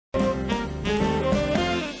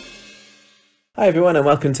Hi everyone and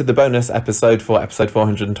welcome to the bonus episode for episode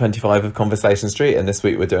 425 of Conversation Street, and this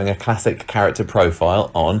week we're doing a classic character profile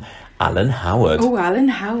on Alan Howard. Oh, Alan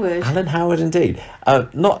Howard. Alan Howard indeed.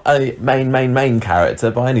 Not a main character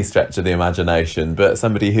by any stretch of the imagination, but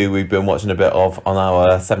somebody who we've been watching a bit of on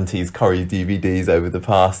our 70s Corrie DVDs over the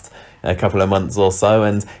past couple of months or so,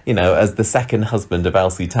 and, you know, as the second husband of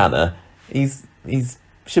Elsie Tanner, he's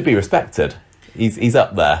should be respected. He's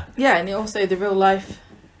up there. Yeah, and also the real life...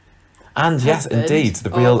 And yes, indeed, the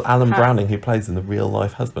real Alan Browning, who plays in the real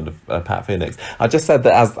life husband of Pat Phoenix. I just said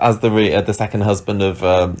that as the second husband of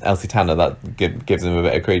Elsie Tanner, that gives him a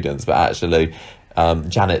bit of credence. But actually,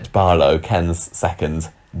 Janet Barlow, Ken's second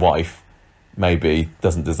wife, maybe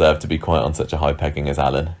doesn't deserve to be quite on such a high pegging as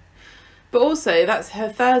Alan. But also, that's her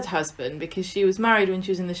third husband, because she was married when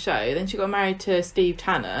she was in the show. Then she got married to Steve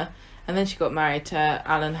Tanner, and then she got married to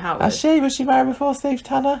Alan Howard. Was she married before Steve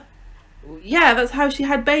Tanner? Yeah, that's how she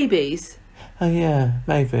had babies. Oh yeah,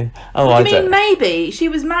 maybe. Oh, what do you mean maybe? She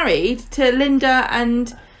was married to Linda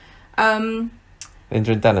and Linda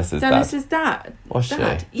and Dennis's dad. Was she?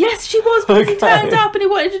 Yes, she was, because he turned up and he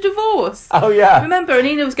wanted a divorce. Oh yeah. Remember, and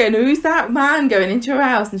Nina was going, "Who's that man going into her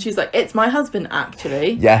house?" And she's like, "It's my husband,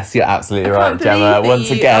 actually." Yes, you're absolutely right, Gemma.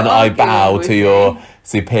 Once again, I bow to your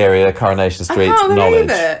superior Coronation Street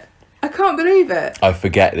knowledge. I can't believe it. I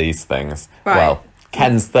forget these things. Right. Well,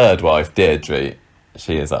 Ken's third wife, Deirdre,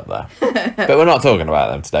 she is up there. But we're not talking about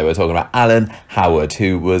them today. We're talking about Alan Howard,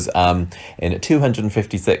 who was in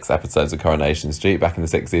 256 episodes of Coronation Street back in the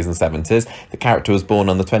 60s and 70s. The character was born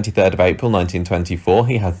on the 23rd of April, 1924.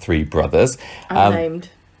 He had three brothers. Unnamed.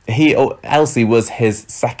 Elsie was his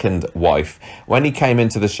second wife. When he came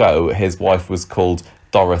into the show, his wife was called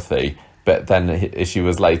Dorothy, but then she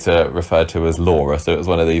was later referred to as Laura. So it was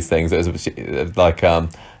one of these things. It was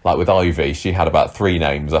like with Ivy, she had about three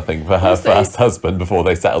names, I think, for her first husband before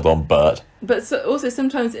they settled on Bert. But also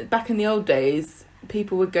sometimes back in the old days,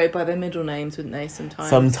 people would go by their middle names, wouldn't they?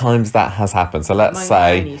 Sometimes that has happened. So let's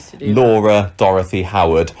say Laura Dorothy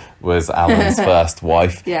Howard was Alan's first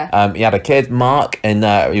wife. Yeah. He had a kid, Mark, and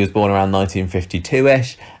he was born around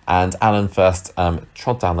 1952-ish. And Alan first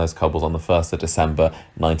trod down those cobbles on the 1st of December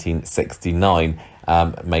 1969,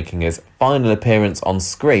 making his final appearance on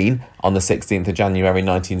screen on the 16th of January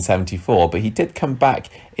 1974. But he did come back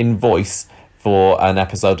in voice for an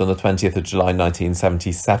episode on the 20th of July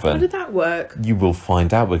 1977. How did that work? You will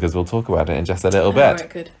find out, because we'll talk about it in just a little bit. Right,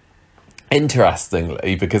 good.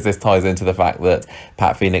 Interestingly, because this ties into the fact that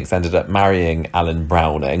Pat Phoenix ended up marrying Alan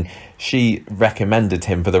Browning, she recommended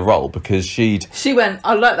him for the role because she went,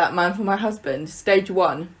 "I like that man for my husband." Stage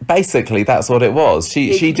one. Basically, that's what it was.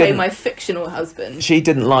 She didn't, my fictional husband. She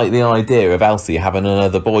didn't like the idea of Elsie having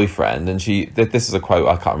another boyfriend, and this is a quote,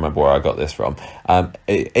 I can't remember where I got this from.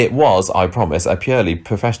 It was, I promise, a purely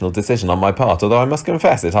professional decision on my part, although I must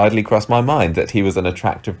confess it idly crossed my mind that he was an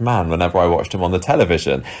attractive man whenever I watched him on the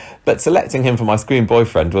television. But selecting him for my screen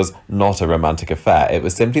boyfriend was not a romantic affair. It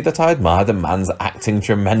was simply that I admired the man's acting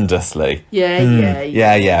tremendously.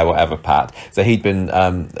 Yeah, whatever, Pat. So he'd been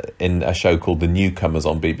in a show called The Newcomers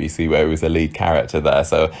on BBC, where he was a lead character there.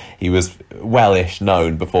 So he was well-ish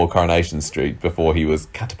known before Coronation Street, before he was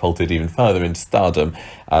catapulted even further into stardom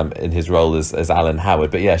in his role as Alan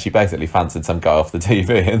Howard. But yeah, she basically fancied some guy off the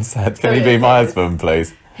TV and said, "Can you be my husband,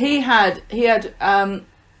 please?" He had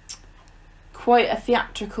quite a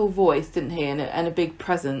theatrical voice, didn't he, and a big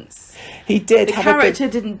presence. He did. The character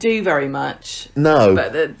didn't do very much. No.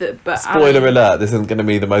 But spoiler alert, this isn't going to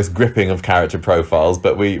be the most gripping of character profiles,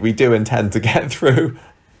 but we do intend to get through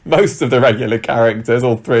most of the regular characters,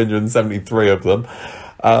 all 373 of them.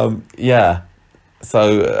 Yeah.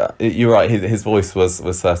 So you're right, his voice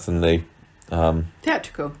was certainly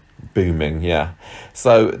theatrical. Booming, yeah.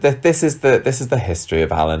 So this is the history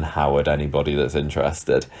of Alan Howard. Anybody that's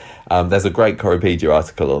interested, there's a great Corripedia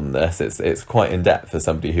article on this. It's quite in depth for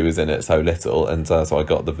somebody who was in it so little, and so I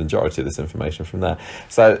got the majority of this information from there.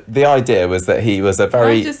 So the idea was that he was a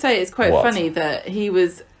very. Can I just say it's quite funny that he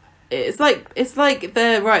was. It's like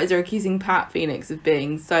the writers are accusing Pat Phoenix of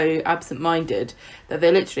being so absent-minded that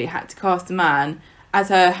they literally had to cast a man as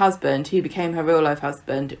her husband, who became her real life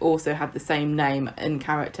husband, also had the same name in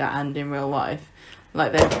character and in real life.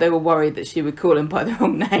 Like they were worried that she would call him by the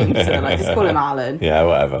wrong name, so they're like, just call him Alan. Yeah,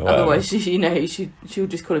 whatever. Otherwise, she'll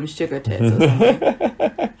just call him Sugar Tits or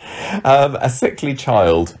something. A sickly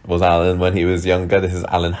child was Alan when he was younger. This is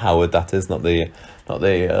Alan Howard, that is, not the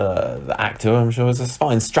actor. I'm sure was a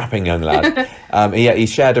fine, strapping young lad. He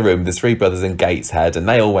shared a room with his three brothers in Gateshead, and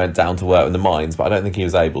they all went down to work in the mines, but I don't think he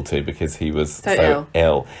was able to because he was so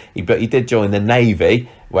ill. But he did join the Navy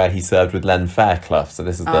where he served with Len Fairclough. So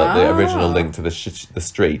this is the original link to the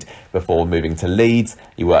street. Before moving to Leeds,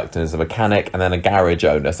 he worked as a mechanic and then a garage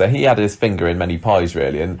owner. So he had his finger in many pies,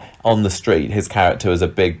 really. And on the street, his character was a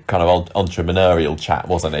big kind of entrepreneurial chap,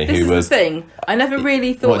 wasn't he? This is the thing. I never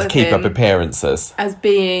really thought of keep him up appearances as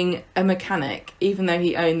being a mechanic, even though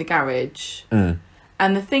he owned the garage. And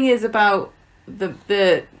the thing is about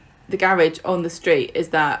the garage on the street is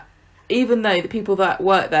that even though the people that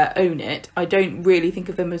work there own it, I don't really think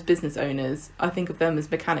of them as business owners. I think of them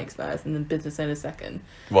as mechanics first and then business owners second.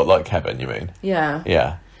 What, like Kevin, you mean? Yeah.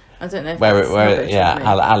 Yeah. I don't know if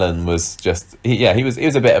Alan was just... he was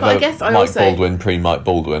a bit of Mike Baldwin, pre-Mike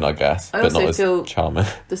Baldwin, I guess. But not as charming.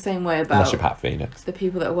 The same way about... Unless you're Pat Phoenix. The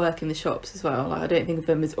people that work in the shops as well. Like, I don't think of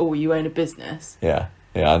them as, you own a business. Yeah.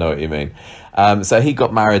 Yeah, I know what you mean. So he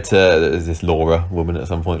got married to this Laura woman at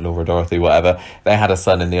some point, Laura Dorothy, whatever. They had a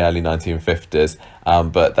son in the early 1950s,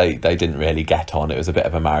 but they didn't really get on. It was a bit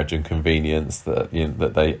of a marriage inconvenience that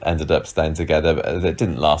that they ended up staying together, but it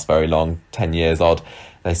didn't last very long, 10 years odd.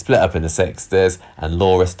 They split up in the 60s, and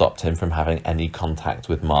Laura stopped him from having any contact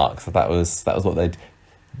with Mark. So that was what they'd...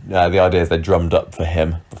 the idea is they drummed up for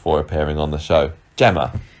him before appearing on the show.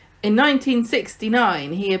 Gemma? In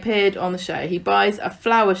 1969, he appeared on the show. He buys a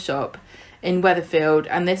flower shop in Weatherfield,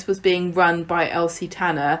 and this was being run by Elsie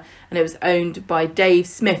Tanner, and it was owned by Dave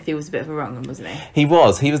Smith, who was a bit of a wrong one, wasn't he? He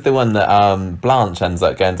was the one that Blanche ends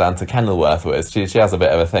up going down to Kenilworth with. She has a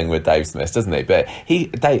bit of a thing with Dave Smith, doesn't he? But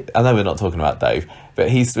Dave, I know we're not talking about Dave,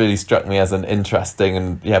 but he's really struck me as an interesting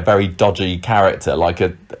and very dodgy character, like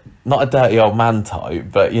not a dirty old man type,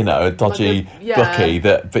 but a dodgy bookie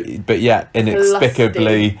but yet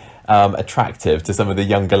inexplicably attractive to some of the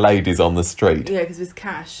younger ladies on the street. Yeah, because of his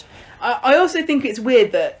cash. I also think it's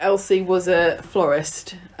weird that Elsie was a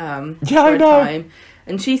florist for a time,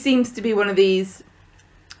 and she seems to be one of these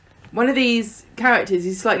characters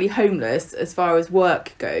who's slightly homeless as far as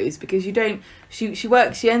work goes, because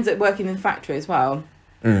she ends up working in the factory as well,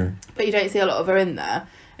 but you don't see a lot of her in there.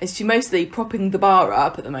 And she's mostly propping the bar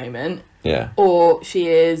up at the moment, or she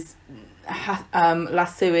is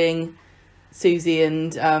lassoing Susie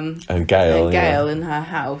and Gail in her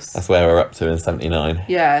house. That's where we're up to in 79.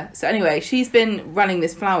 Yeah. So anyway, she's been running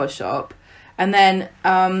this flower shop, and then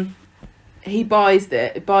he buys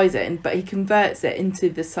it, but he converts it into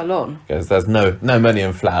the salon. Because there's no money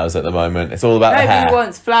in flowers at the moment. It's all about the hair. Nobody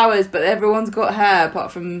wants flowers, but everyone's got hair,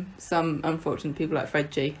 apart from some unfortunate people like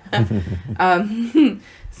Fred G.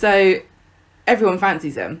 So everyone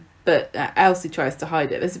fancies him. But Elsie tries to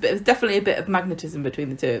hide it. There's definitely a bit of magnetism between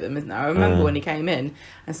the two of them, isn't there? I remember when he came in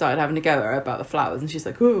and started having a go at her about the flowers, and she's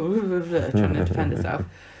like, trying to defend herself.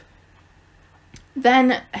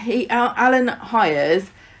 Then Alan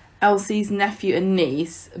hires Elsie's nephew and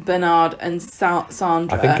niece, Bernard and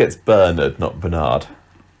Sandra. I think it's Bernard, not Bernard.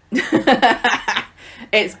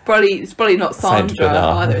 It's probably not Sandra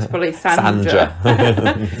either. It's probably Sandra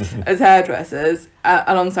as hairdressers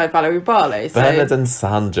alongside Valerie Barlow. So Bernard and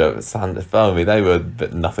Sandra, they were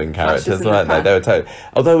nothing characters, weren't they? They were totally.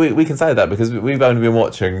 Although we can say that because we've only been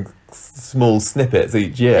watching small snippets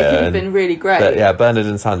each year. They could have been really great. But, Bernard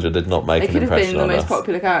and Sandra did not make an impression on us. They could have been the most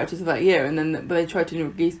popular characters of that year, and then but they tried to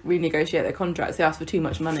renegotiate their contracts. They asked for too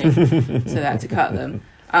much money, so they had to cut them.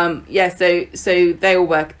 So they all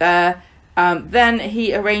work there. Then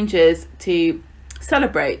he arranges to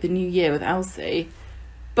celebrate the new year with Elsie,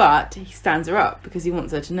 but he stands her up because he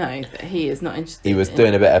wants her to know that he is not interested. He was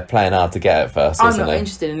doing a bit of playing hard to get at first, wasn't he? I'm not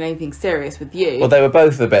interested in anything serious with you. Well, they were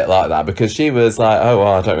both a bit like that, because she was like, oh,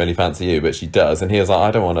 well, I don't really fancy you, but she does. And he was like,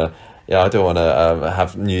 I don't want to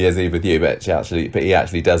have New Year's Eve with you, but he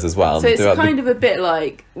actually does as well. So it's kind of a bit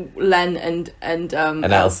like Len and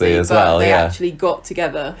Elsie as well. They actually got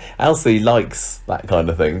together. Elsie likes that kind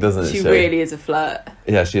of thing, doesn't she? She really is a flirt.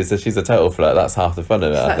 Yeah, she's a total flirt. That's half the fun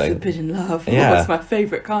of it, I think. That's forbidden love. Yeah, that's my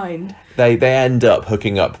favourite kind. They end up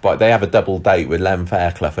hooking up, but they have a double date with Len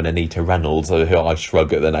Fairclough and Anita Reynolds, who I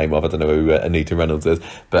shrug at the name of. I don't know who Anita Reynolds is,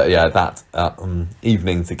 but that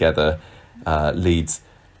evening together leads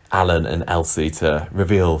Alan and Elsie to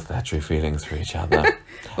reveal their true feelings for each other.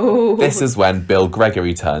 This is when Bill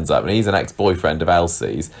Gregory turns up, and he's an ex-boyfriend of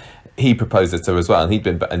Elsie's. He proposes to her as well, and he'd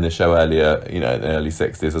been in the show earlier, in the early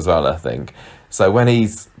 60s as well, I think. So when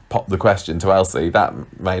he's popped the question to Elsie,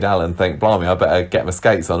 that made Alan think, blimey, I better get my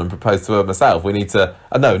skates on and propose to her myself. We need to...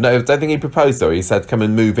 no, I don't think he proposed to her. He said, come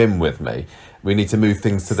and move in with me. We need to move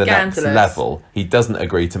things to the next level. He doesn't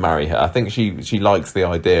agree to marry her. I think she likes the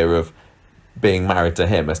idea of being married to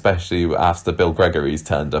him, especially after Bill Gregory's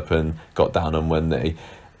turned up and got down on one knee.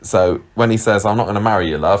 So when he says, I'm not going to marry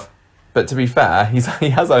you, love, but to be fair, he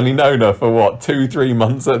has only known her for 2-3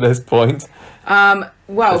 months at this point.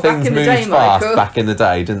 Well, back things in the moved day, fast Michael. back in the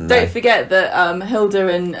day, didn't they? Don't forget that Hilda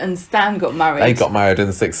and Stan got married. They got married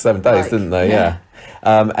in 6 or 7 days, didn't they? Yeah.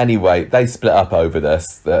 Anyway, they split up over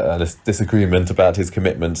this disagreement about his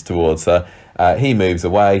commitment towards her. He moves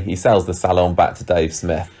away. He sells the salon back to Dave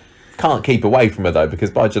Smith. Can't keep away from her though, because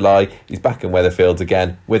by July he's back in Weatherfield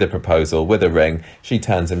again with a proposal, with a ring. She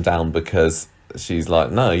turns him down because she's like,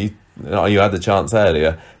 no, you had the chance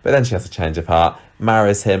earlier. But then she has a change of heart,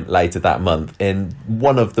 marries him later that month in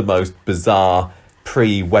one of the most bizarre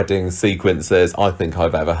pre-wedding sequences I think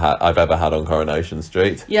I've ever had on Coronation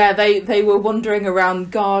Street. Yeah, they were wandering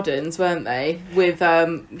around gardens, weren't they? With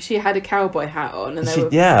she had a cowboy hat on, and they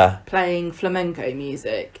were playing flamenco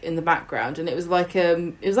music in the background, and it was like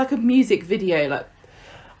a music video, like.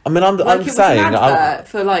 I mean, I'm it was saying an advert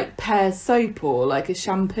for like Pear soap or like a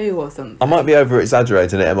shampoo or something. I might be over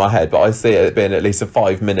exaggerating it in my head, but I see it being at least a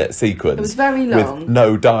 5-minute sequence. It was very long, with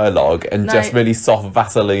no dialogue and just really soft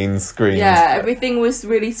Vaseline screens. Yeah, everything was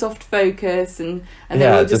really soft focus, and they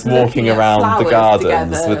were just walking around the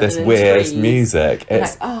gardens with this weird music.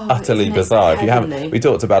 It's utterly bizarre. If you haven't, we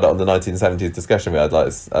talked about it on the 1970s discussion we had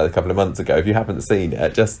like a couple of months ago. If you haven't seen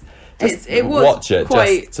it, just it was watch it.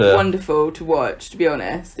 Quite wonderful to watch, to be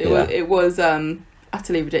honest. It was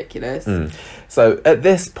utterly ridiculous. So at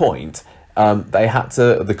this point,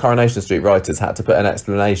 the Coronation Street writers had to put an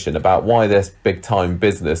explanation about why this big time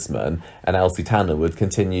businessman and Elsie Tanner would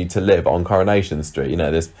continue to live on Coronation Street,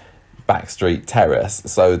 this backstreet terrace.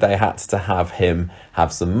 So they had to have him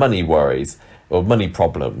have some money worries or money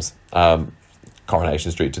problems.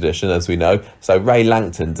 Coronation Street tradition, as we know. So Ray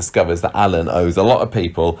Langton discovers that Alan owes a lot of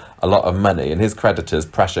people a lot of money, and his creditors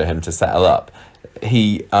pressure him to settle up.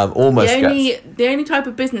 He the only type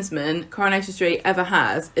of businessman Coronation Street ever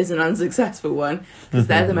has is an unsuccessful one, because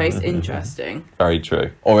they're the most interesting. Very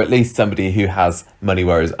true. Or at least somebody who has money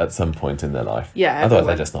worries at some point in their life. Yeah. Otherwise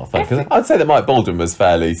they're just not fun. Because I'd say that Mike Baldwin was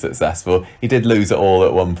fairly successful. He did lose it all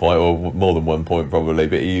at one point, or more than one point probably,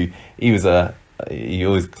 but he was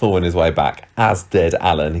always clawing his way back, as did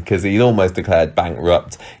Alan, because he almost declared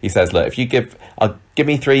bankrupt. He says, look, if you give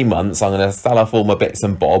me 3 months, I'm going to sell off all my bits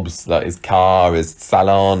and bobs, like his car, his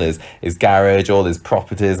salon, his garage, all his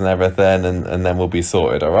properties and everything, and then we'll be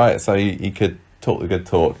sorted, all right? So he could talk the good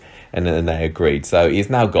talk, and they agreed. So he's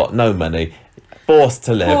now got no money, forced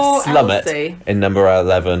to live, slummet in number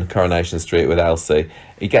 11 Coronation Street with Elsie.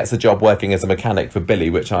 He gets a job working as a mechanic for Billy,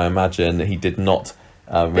 which I imagine he did not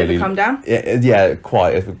really come down. Yeah,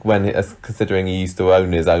 quite. Considering he used to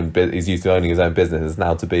own his own, he's used to owning his own business.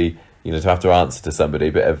 Now to be, to have to answer to somebody,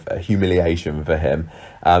 a bit of a humiliation for him.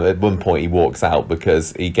 At one point, he walks out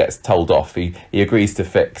because he gets told off. He agrees to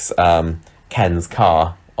fix Ken's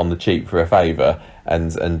car on the cheap for a favour,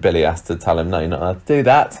 and Billy has to tell him, no, you're not allowed to do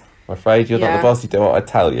that. I'm afraid you're not the boss. You do what I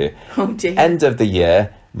tell you. Oh dear. End of the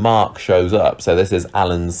year, Mark shows up. So this is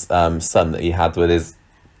Alan's son that he had with his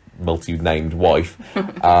multi-named wife.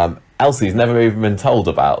 Elsie's never even been told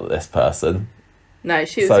about this person. No,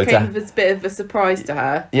 she was kind of a bit of a surprise to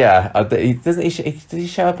her. Yeah, did he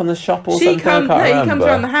show up on the shop or something? He comes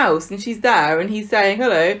around the house and she's there, and he's saying,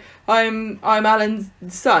 "Hello, I'm Alan's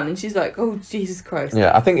son," and she's like, "Oh Jesus Christ!"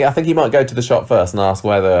 Yeah, I think he might go to the shop first and ask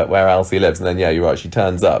where Elsie lives, and then you're right, she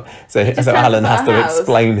turns up. So Alan has to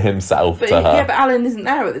explain himself to her. Yeah, but Alan isn't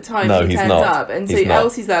there at the time. No, he he's turns not. up, and so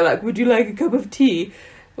Elsie's there like, "Would you like a cup of tea?"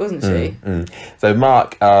 Wasn't she? So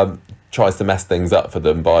Mark tries to mess things up for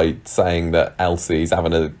them by saying that Elsie's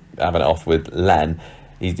having it off with Len.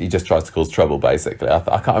 He just tries to cause trouble, basically. I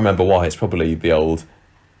can't remember why. It's probably the old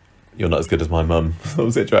 "you're not as good as my mum" sort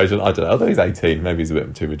of situation. I don't know. Although he's 18, maybe he's a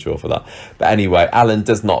bit too mature for that. But anyway, Alan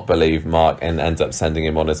does not believe Mark and ends up sending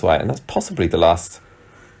him on his way. And that's possibly the last...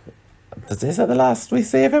 Is that the last we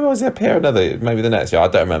see of him, or does he appear maybe the next year? I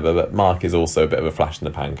don't remember, but Mark is also a bit of a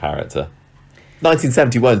flash-in-the-pan character.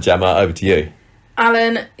 1971, Gemma, over to you.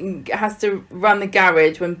 Alan has to run the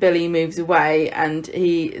garage when Billy moves away, and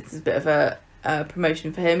it's a bit of a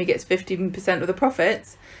promotion for him. He gets 15% of the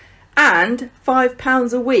profits and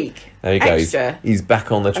 £5 a week. There you extra. Go. He's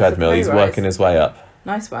back on the treadmill. He's working his way up.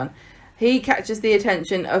 Nice one. He catches the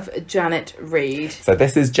attention of Janet Reid. So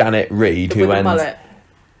this is Janet Reid, who ends... mullet.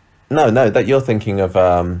 No, that you're thinking of...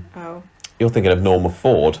 You're thinking of Norma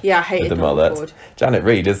Ford. Yeah, I hated Norma Ford. Janet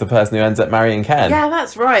Reid is the person who ends up marrying Ken. Yeah,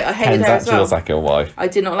 that's right. I hated Ken's her as well. Ken's actual second wife. I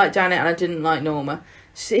did not like Janet, and I didn't like Norma.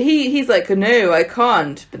 He's like, no, I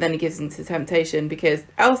can't. But then he gives in to temptation because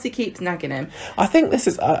Elsie keeps nagging him. I think this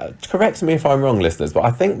is... correct me if I'm wrong, listeners, but I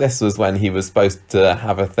think this was when he was supposed to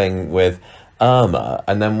have a thing with Irma,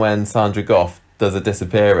 and then when Sandra Gough does a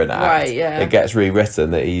disappearing act, right, yeah, it gets rewritten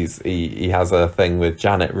that he has a thing with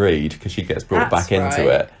Janet Reid because she gets brought back into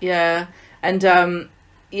it. Yeah. And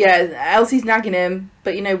Yeah, Elsie's nagging him,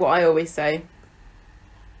 but you know what I always say?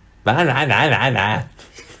 Nah, nah, nah, nah, nah.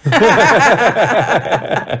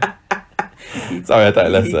 Sorry, I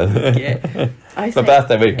don't listen. Yeah. It's my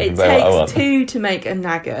birthday week. I It can say what I want. takes two to make a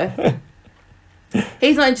nagger.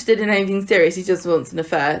 He's not interested in anything serious, he just wants an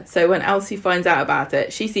affair. So when Elsie finds out about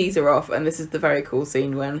it, she sees her off, and this is the very cool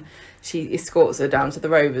scene when she escorts her down to the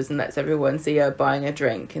Rovers and lets everyone see her buying a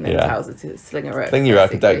drink, and then tells her to sling her rope. Sling your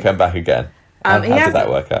rope and don't come back again. How did that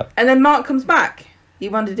work out? And then Mark comes back.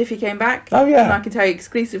 You wondered if he came back? Oh, yeah. And I can tell you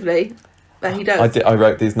exclusively that he does. I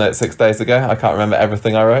wrote these notes 6 days ago. I can't remember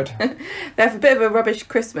everything I wrote. They have a bit of a rubbish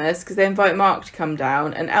Christmas because they invite Mark to come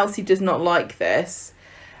down, and Elsie does not like this.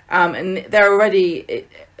 And they're already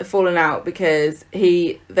falling out because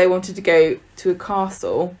they wanted to go to a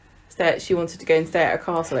castle. She wanted to go and stay at a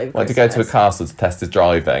castle over Christmas. Wanted to go to a castle to test his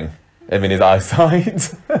driving. I mean, his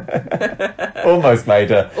eyesight. Almost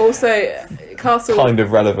made a... Also, castle... kind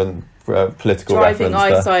of relevant political driving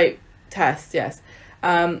reference eyesight test, yes.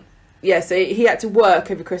 So he had to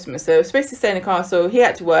work over Christmas. So he was supposed to stay in a castle. He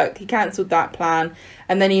had to work. He cancelled that plan.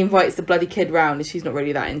 And then he invites the bloody kid round and she's not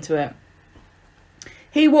really that into it.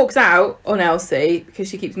 He walks out on Elsie because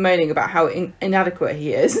she keeps moaning about how inadequate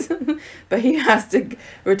he is. But he has to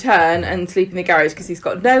return and sleep in the garage because he's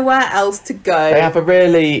got nowhere else to go. They have a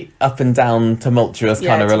really up and down, tumultuous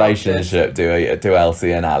kind of relationship, do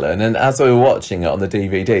Elsie and Alan. And as we were watching it on the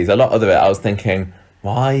DVDs, a lot of it I was thinking,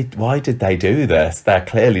 why did they do this? They're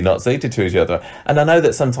clearly not suited to each other. And I know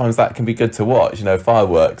that sometimes that can be good to watch, you know,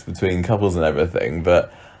 fireworks between couples and everything,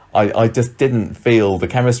 but... I just didn't feel the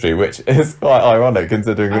chemistry, which is quite ironic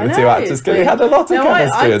considering the two actors clearly had a lot of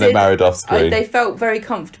chemistry and they married off screen. They felt very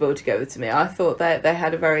comfortable together to me. I thought that they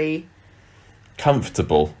had a very...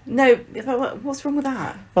 Comfortable? No, what's wrong with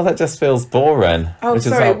that? Well, that just feels boring. Oh,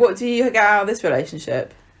 sorry, what do you get out of this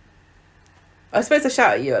relationship? I suppose I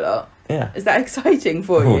shout at you a lot. Yeah. Is that exciting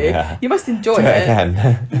for you? Yeah. You must enjoy it.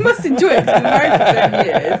 Again. You must enjoy it because you've been married for 10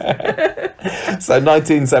 years. So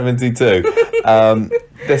 1972.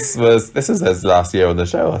 This was his last year on the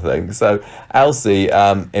show, I think. So Elsie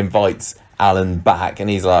invites Alan back and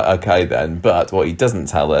he's like, okay then. But what he doesn't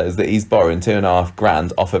tell her is that he's borrowing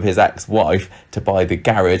 $2,500 off of his ex-wife to buy the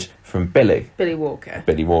garage from Billy. Billy Walker.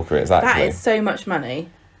 Billy Walker, exactly. That is so much money.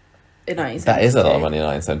 In 1972. That is a lot of money in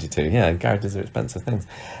 1972. Yeah, garages are expensive things.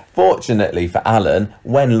 Fortunately for Alan,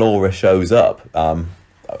 when Laura shows up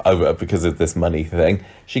over because of this money thing,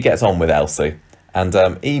 she gets on with Elsie. And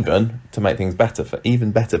even to make things better for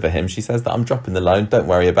him, she says that I'm dropping the loan. Don't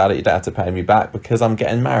worry about it. You don't have to pay me back because I'm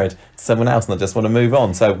getting married to someone else and I just want to move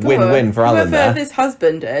on. So win-win for Alan there. Whoever this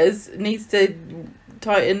husband is needs to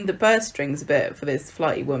tighten the purse strings a bit for this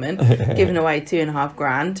flighty woman, giving away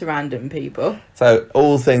 $2,500 to random people. So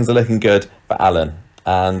all things are looking good for Alan.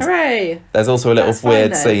 And hooray! There's also a little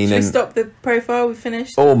weird scene. Should we stop the profile? We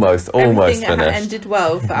finished? Almost Everything finished. Ended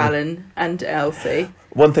well for Alan and Elsie.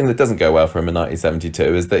 One thing that doesn't go well for him in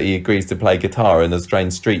 1972 is that he agrees to play guitar in a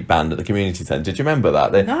strange street band at the community centre. Did you remember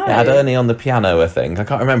that? No. It had Ernie on the piano, I think. I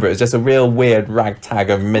can't remember. It was just a real weird ragtag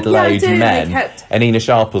of middle-aged men. And Ina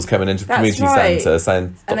Sharple's coming into the community centre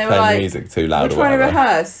saying, stop playing music too loud or whatever. We're trying to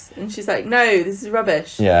rehearse. And she's like, no, this is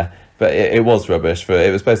rubbish. Yeah. But it was rubbish.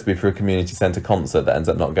 It was supposed to be for a community centre concert that ends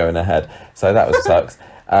up not going ahead. So that was sucks.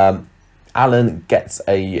 Alan gets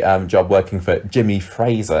a job working for Jimmy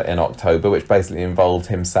Fraser in October, which basically involved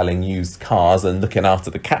him selling used cars and looking after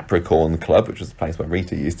the Capricorn Club, which was the place where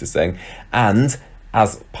Rita used to sing. And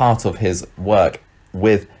as part of his work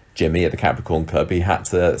with Jimmy at the Capricorn Club, he had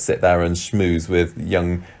to sit there and schmooze with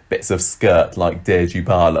young bits of skirt like Deirdre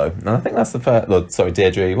Barlow. And I think that's the first... Oh, sorry,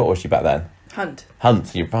 Deirdre, what was she back then?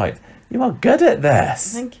 Hunt, you're right. You are good at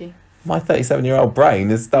this. Thank you. My 37-year-old brain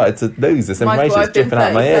has started to lose this information. It's dripping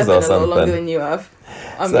out my ears or something. A lot longer than you have.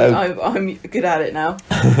 I'm good at it now.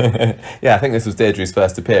 Yeah, I think this was Deirdre's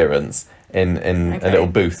first appearance in a little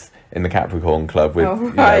booth in the Capricorn Club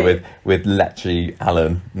with with Lecce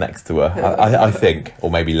Alan next to her, I think, or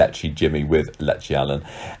maybe Lecce Jimmy with Lecce Alan.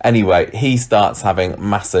 Anyway, he starts having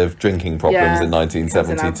massive drinking problems in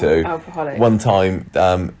 1972. Alcoholic. One time,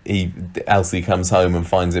 Elsie comes home and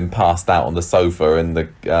finds him passed out on the sofa and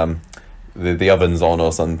the oven's on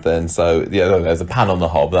or something. So yeah, there's a pan on the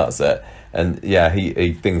hob. That's it. And yeah,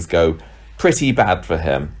 things go pretty bad for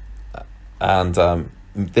him. And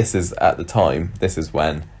this is at the time. This is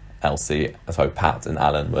when Pat and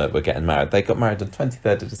Alan were getting married. They got married on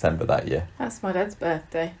 23rd of December that year. That's my dad's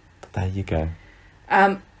birthday. But there you go.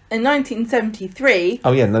 In 1973...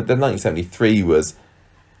 Oh yeah, the 1973 was...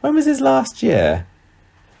 When was his last year?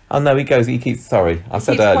 Oh no, he keeps. Sorry, I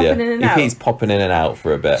said keeps earlier. popping in and He out. keeps popping in and out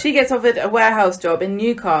for a bit. She gets offered a warehouse job in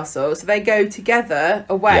Newcastle, so they go together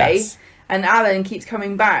away, Yes. and Alan keeps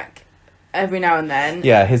coming back every now and then.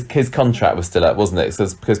 Yeah, his contract was still up, wasn't it?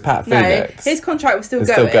 Because Pat Phoenix. No, his contract was still It's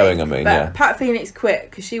going. still going, I mean, but yeah. Pat Phoenix quit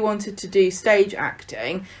because she wanted to do stage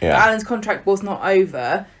acting. Yeah. But Alan's contract was not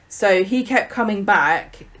over, so he kept coming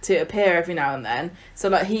back to appear every now and then. So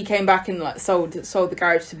like he came back and like sold the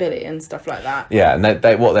garage to Billy and stuff like that. Yeah, and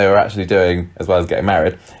they what they were actually doing, as well as getting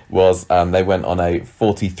married, was they went on a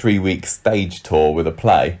 43-week stage tour with a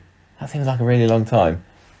play. That seems like a really long time.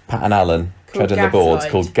 Pat and Alan Called treading the boards,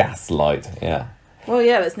 Gaslight. called Gaslight. Yeah. Well,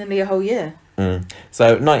 yeah, that's nearly a whole year.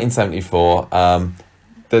 So 1974,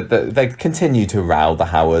 they continue to row the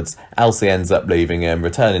Howards. Elsie ends up leaving him,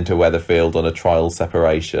 returning to Weatherfield on a trial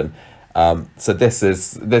separation. So this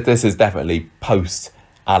is definitely post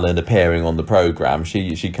Alan appearing on the programme.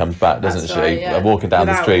 She comes back, doesn't That's she? right, yeah. Walking down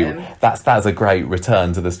the Without street. him. That's a great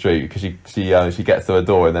return to the street, because she gets to her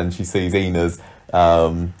door and then she sees Ina's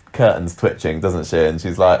curtains twitching, doesn't she? And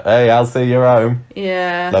she's like, "Hey, Elsie, you're home."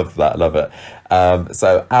 Yeah. Love that, love it.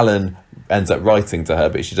 So Alan ends up writing to her,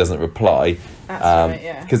 but she doesn't reply. That's right,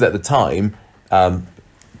 yeah. Because at the time,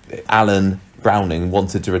 Alan Browning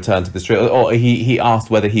wanted to return to the street, or he asked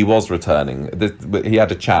whether he was returning. He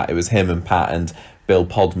had a chat. It was him and Pat and Bill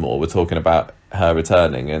Podmore were talking about her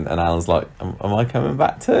returning, and Alan's like, am I coming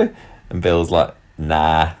back too? And Bill's like,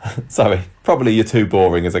 nah, sorry, probably you're too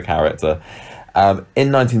boring as a character.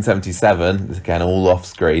 In 1977, again, all off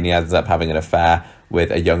screen, he ends up having an affair with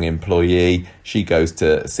a young employee. She goes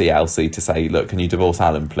to see Elsie to say, look, can you divorce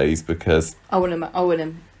Alan, please? Because I want him. I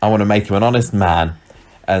want to make him an honest man.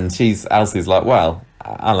 And Elsie's like, well,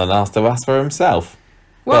 Alan asked to ask for himself.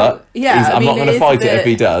 Well, But yeah. I'm not going to fight it if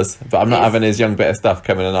he does, but I'm not it's- having his young bit of stuff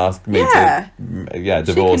come in and ask me to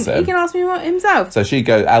divorce him. He can ask me himself. So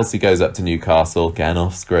Elsie goes up to Newcastle, again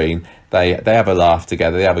off screen. They have a laugh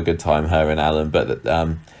together. They have a good time, her and Alan. But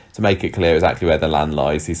to make it clear exactly where the land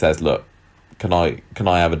lies, he says, "Look, can I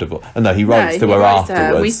have a divorce?" And no, he writes to her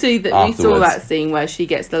afterwards. We saw that scene where she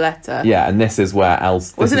gets the letter. Yeah, and this is where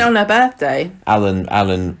Elsie. Wasn't it on her birthday?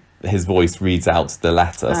 Alan, his voice reads out the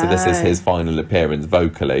letter. So this is his final appearance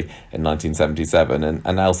vocally in 1977.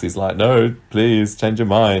 And Elsie's like, no, please change your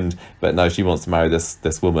mind. But no, she wants to marry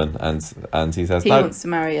this woman. And he says, no. He wants to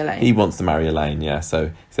marry Elaine. He wants to marry Elaine, yeah. So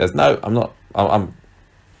he says, no, I'm not.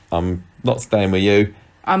 I'm not staying with you.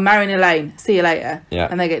 I'm marrying Elaine. See you later. Yeah.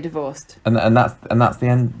 And they get divorced. And that's the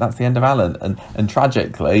end. That's the end of Alan. And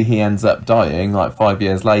tragically, he ends up dying like 5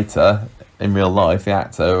 years later in real life. The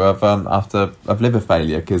actor of liver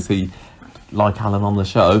failure, because he, like Alan on the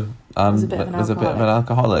show, was a bit of an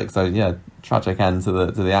alcoholic. So yeah, tragic end to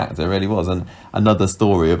the actor. It really was. And another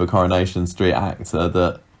story of a Coronation Street actor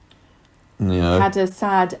that, you know, had a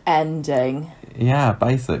sad ending. Yeah,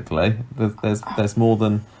 basically, there's more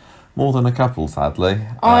than a couple, sadly.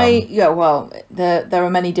 There are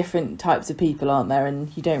many different types of people, aren't there?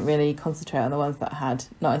 And you don't really concentrate on the ones that had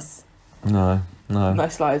nice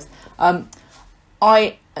lives.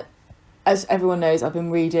 As everyone knows, I've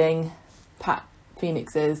been reading Pat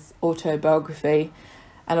Phoenix's autobiography,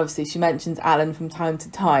 and obviously she mentions Alan from time to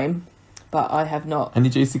time, but I have not. Any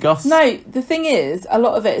juicy goss? No, the thing is, a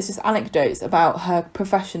lot of it is just anecdotes about her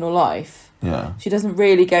professional life. Yeah. She doesn't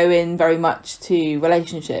really go in very much to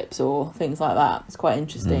relationships or things like that. It's quite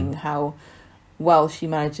interesting how well she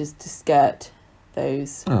manages to skirt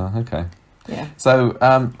those. Oh, okay. Yeah. So,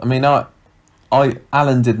 I mean,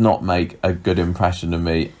 Alan did not make a good impression of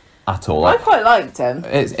me at all. I quite liked him.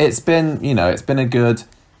 It's been a good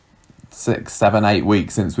 6, 7, 8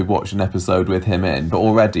 weeks since we've watched an episode with him in, but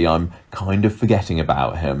already I'm kind of forgetting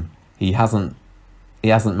about him. He hasn't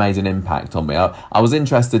made an impact on me. I was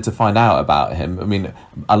interested to find out about him. I mean,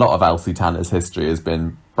 a lot of Elsie Tanner's history has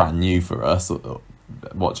been brand new for us,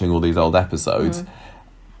 watching all these old episodes.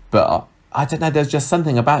 But I don't know, there's just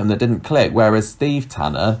something about him that didn't click, whereas Steve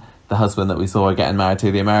Tanner, the husband that we saw getting married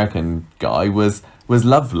to the American guy, was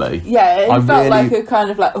lovely. Yeah, it felt like a kind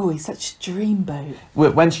of like, oh, he's such a dreamboat.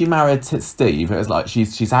 When she married to Steve, it was like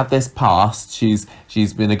she's had this past. She's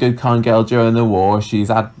been a good kind girl during the war. She's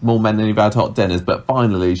had more men than you've had hot dinners, but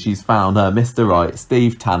finally she's found her Mr. Right,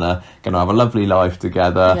 Steve Tanner, going to have a lovely life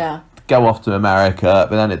together. Yeah. Go off to America,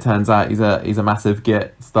 but then it turns out he's a massive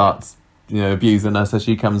git. Starts abusing her, so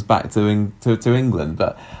she comes back to England.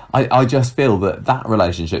 But I just feel that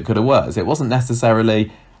relationship could have worked. It wasn't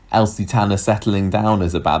necessarily Elsie Tanner settling down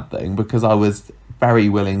is a bad thing, because I was very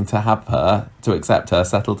willing to accept her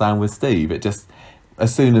settle down with Steve. It just,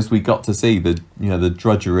 as soon as we got to see the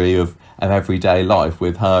drudgery of everyday life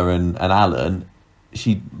with her and Alan,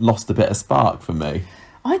 she lost a bit of spark for me.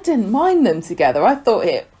 I didn't mind them together. I thought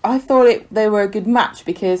they were a good match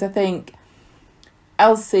because I think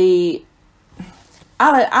Alan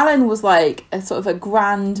was like a sort of a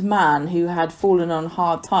grand man who had fallen on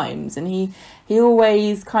hard times, and he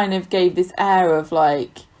always kind of gave this air of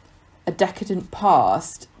like a decadent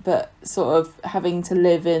past, but sort of having to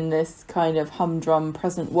live in this kind of humdrum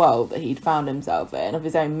present world that he'd found himself in of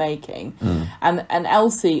his own making. And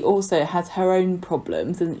Elsie also has her own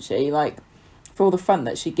problems, doesn't she? Like, for all the front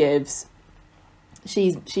that she gives,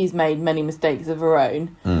 she's made many mistakes of her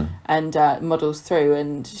own and models through,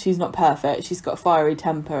 and she's not perfect. She's got a fiery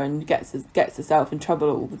temper and gets herself in trouble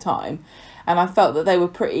all the time. And I felt that they were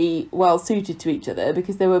pretty well suited to each other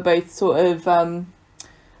because they were both sort of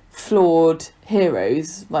flawed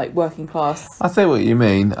heroes, like working class. I see what you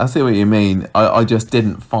mean. I just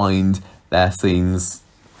didn't find their scenes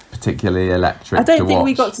particularly electric. I don't think watch.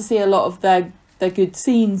 we got to see a lot of their good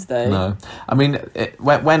scenes though. No, I mean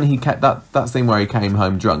when he kept that scene where he came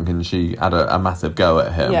home drunk and she had a massive go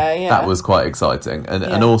at him. Yeah. That was quite exciting,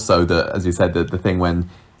 and also as you said, the thing when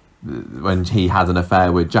he had an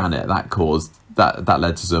affair with Janet, that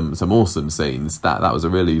led to some awesome scenes. That was a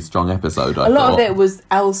really strong episode. A lot of it was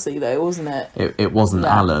Elsie though, wasn't it? It wasn't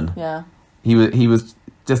Alan. Yeah, he was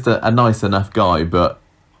just a nice enough guy, but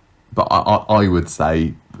I would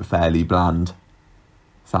say fairly bland,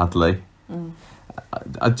 sadly. Do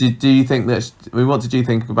you think that? What did you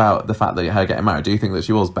think about the fact that her getting married? Do you think that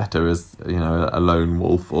she was better as a lone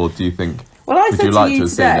wolf, or do you think? Well, I would said you like to you to have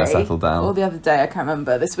today, seen her settle down? or the other day, I can't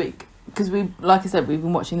remember, this week, because like I said, we've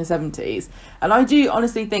been watching the 70s, and I do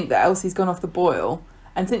honestly think that Elsie's gone off the boil,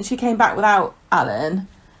 and since she came back without Alan,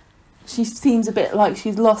 she seems a bit like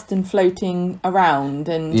she's lost and floating around,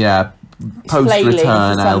 and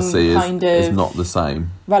post-return Elsie is not the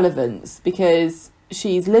same relevance, because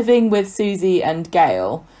she's living with Susie and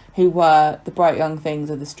Gail, who were the bright young things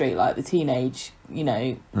of the street, like the teenage,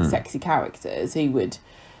 sexy characters who would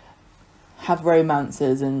have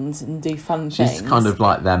romances and do fun things. She's kind of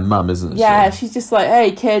like their mum, isn't she? Yeah, she's just like,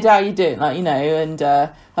 hey kid, how you doing? Like, and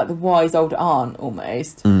like the wise old aunt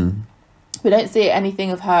almost. We don't see anything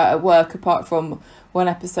of her at work apart from one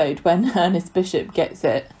episode when Ernest Bishop gets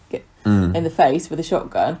in the face with a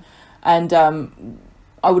shotgun, and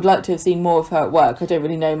I would like to have seen more of her at work. I don't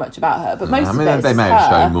really know much about her, but most of it they may have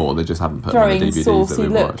shown more. They just haven't put them on the DVDs throwing that saucy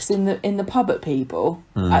we've looks watched. in the pub at people,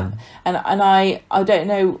 and I don't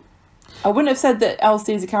know. I wouldn't have said that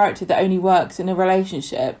Elsie is a character that only works in a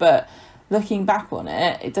relationship, but looking back on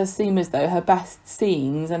it, it does seem as though her best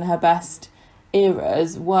scenes and her best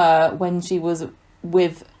eras were when she was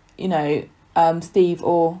with, Steve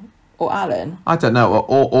or Alan. I don't know,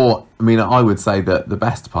 or I mean, I would say that the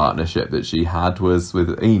best partnership that she had was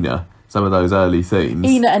with Ina. Some of those early scenes.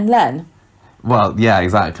 Ina and Len. Well, yeah,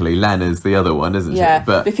 exactly. Len is the other one, isn't she? Yeah,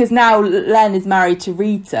 but because now Len is married to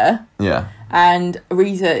Rita. Yeah. And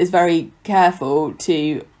Rita is very careful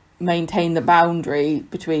to maintain the boundary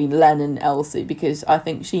between Len and Elsie, because I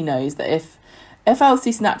think she knows that if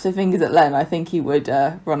Elsie snaps her fingers at Len, I think he would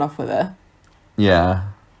run off with her. Yeah.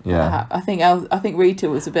 I think Rita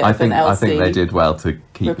was a bit of an Elsie. I think they did well to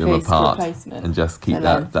keep them apart and just keep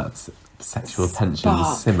that sexual tension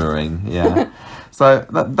simmering. Yeah. So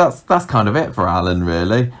that's kind of it for Alan,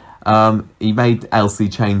 really. He made Elsie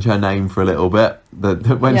change her name for a little bit.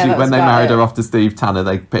 When they married her off to Steve Tanner,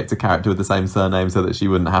 they picked a character with the same surname so that she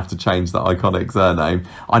wouldn't have to change that iconic surname.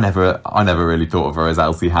 I never really thought of her as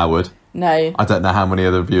Elsie Howard. No. I don't know how many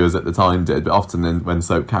other viewers at the time did, but often when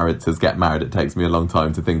soap characters get married, it takes me a long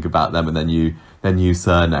time to think about them, and then you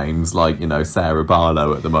surnames like Sarah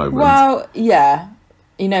Barlow at the moment. Well, yeah,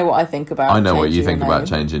 you know what I think about. I know what you think about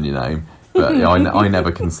changing your name. But I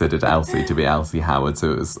never considered Elsie to be Elsie Howard,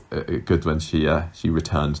 so it was good when she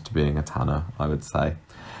returned to being a Tanner, I would say.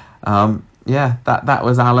 That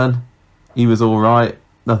was Alan. He was all right.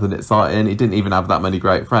 Nothing exciting. He didn't even have that many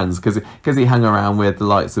great friends because he hung around with the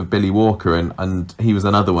likes of Billy Walker, and he was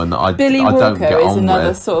another one that I don't get on with. Billy Walker is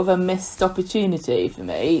another sort of a missed opportunity for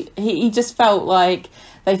me. He just felt like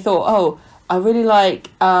they thought, oh, I really like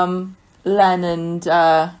Len and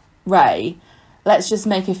Ray. Let's just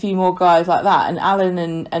make a few more guys like that. And Alan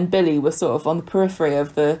and Billy were sort of on the periphery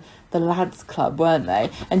of the lads club, weren't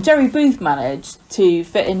they? And Jerry Booth managed to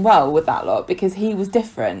fit in well with that lot because he was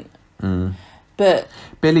different. But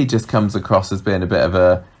Billy just comes across as being a bit of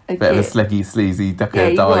a slicky, sleazy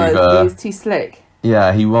ducker diver. He was too slick.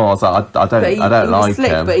 Yeah, he was. I don't like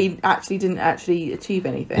slick, him. But he didn't achieve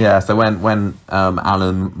anything. Yeah, so when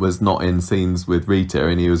Alan was not in scenes with Rita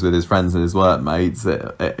and he was with his friends and his workmates,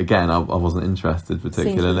 again, I wasn't interested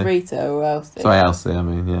particularly. Scenes with Rita or Elsie? Sorry, Elsie, I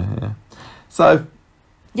mean, yeah. So,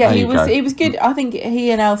 Yeah, There he you was. go. He was good. I think he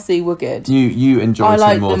and Elsie were good. You I enjoyed him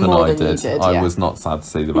liked more them than more I than you did. did, I yeah. was not sad to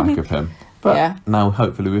see the back of him. But Yeah. now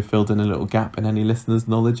hopefully we've filled in a little gap in any listeners'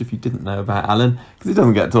 knowledge if you didn't know about Alan, because he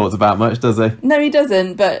doesn't get talked about much, does he? No, he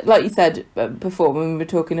doesn't. But like you said before, when we were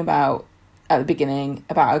talking about at the beginning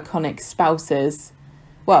about iconic spouses,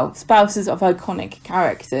 well, spouses of iconic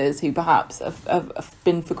characters who perhaps have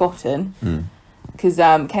been forgotten. Because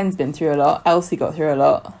Ken's been through a lot. Elsie got through a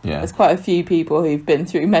lot. Yeah. There's quite a few people who've been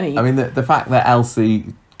through many. I mean, the fact that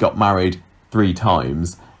Elsie got married 3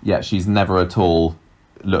 times, yet she's never at all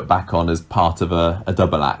looked back on as part of a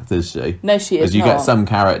double act, is she? No, she is As you not. get some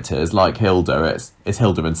characters like Hilda, it's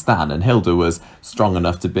Hilda and Stan, and Hilda was strong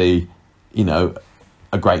enough to be, you know,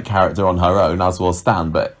 a great character on her own, as was Stan.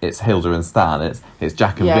 But it's Hilda and Stan. It's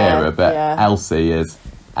Jack and Vera, but Elsie is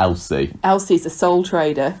Elsie. Elsie's a soul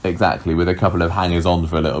trader. Exactly, with a couple of hangers on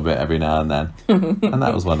for a little bit every now and then. And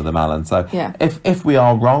that was one of them, Alan. So Yeah. if we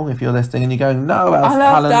are wrong, if you're listening and you're going, no, I loved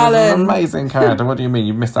Alan is an Alan. amazing character, what do you mean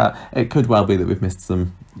you've missed out? It could well be that we've missed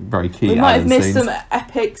some very key We might have Alan missed scenes.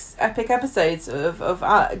 some epic episodes of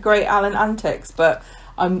great Alan antics, but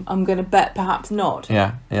I'm going to bet perhaps not.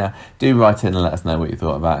 Yeah. Do write in and let us know what you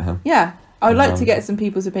thought about him. Yeah. I would like to get some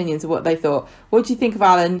people's opinions of what they thought. What do you think of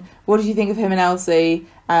Alan? What did you think of him and Elsie?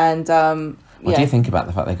 And What do you think about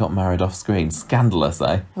the fact they got married off screen? Scandalous,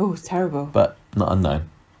 eh? Oh, it's terrible. But not unknown.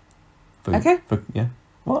 Okay. Yeah.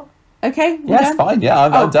 What? Okay. we're Yes, done? fine. Yeah,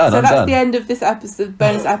 I'm done. So I'm that's done. the end of this episode,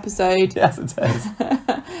 bonus episode. Yes, it is.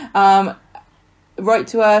 Write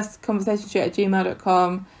to us,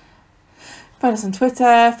 conversationshoot@gmail.com. Find us on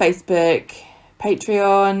Twitter, Facebook,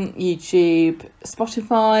 Patreon, YouTube,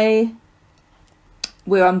 Spotify.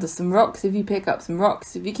 We're under some rocks. If you pick up some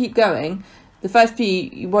rocks, if you keep going, the first few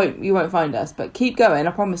you won't find us, but keep going.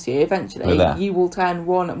 I promise you. Eventually, you will turn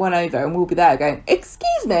one over, and we'll be there going,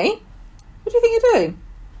 "Excuse me, what do you think you're doing?"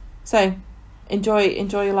 So, enjoy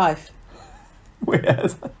your life. Weird.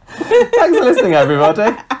 Thanks for listening,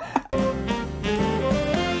 everybody.